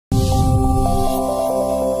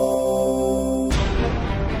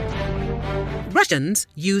Russians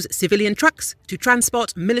use civilian trucks to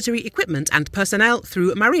transport military equipment and personnel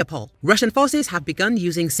through Mariupol. Russian forces have begun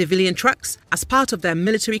using civilian trucks as part of their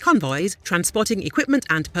military convoys transporting equipment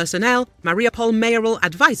and personnel, Mariupol mayoral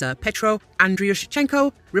advisor Petro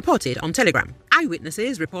Andriushchenko reported on Telegram.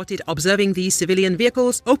 Eyewitnesses reported observing these civilian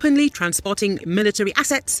vehicles openly transporting military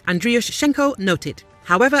assets, Andriushchenko noted.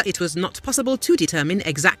 However, it was not possible to determine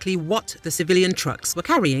exactly what the civilian trucks were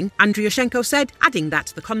carrying, Andriushchenko said, adding that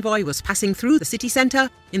the convoy was passing through the city centre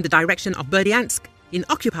in the direction of Berdyansk in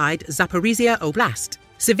occupied Zaporizhzhya Oblast.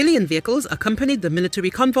 Civilian vehicles accompanied the military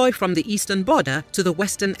convoy from the eastern border to the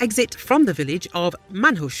western exit from the village of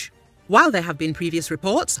Manhush. While there have been previous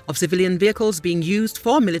reports of civilian vehicles being used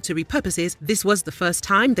for military purposes, this was the first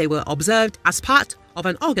time they were observed as part of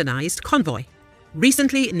an organised convoy.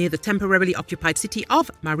 Recently, near the temporarily occupied city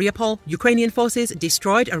of Mariupol, Ukrainian forces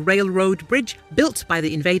destroyed a railroad bridge built by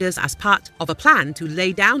the invaders as part of a plan to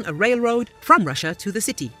lay down a railroad from Russia to the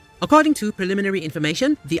city. According to preliminary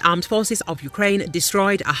information, the armed forces of Ukraine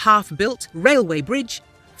destroyed a half-built railway bridge,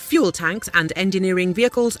 fuel tanks and engineering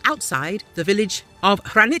vehicles outside the village of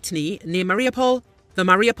Hranitny near Mariupol, the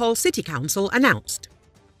Mariupol City Council announced.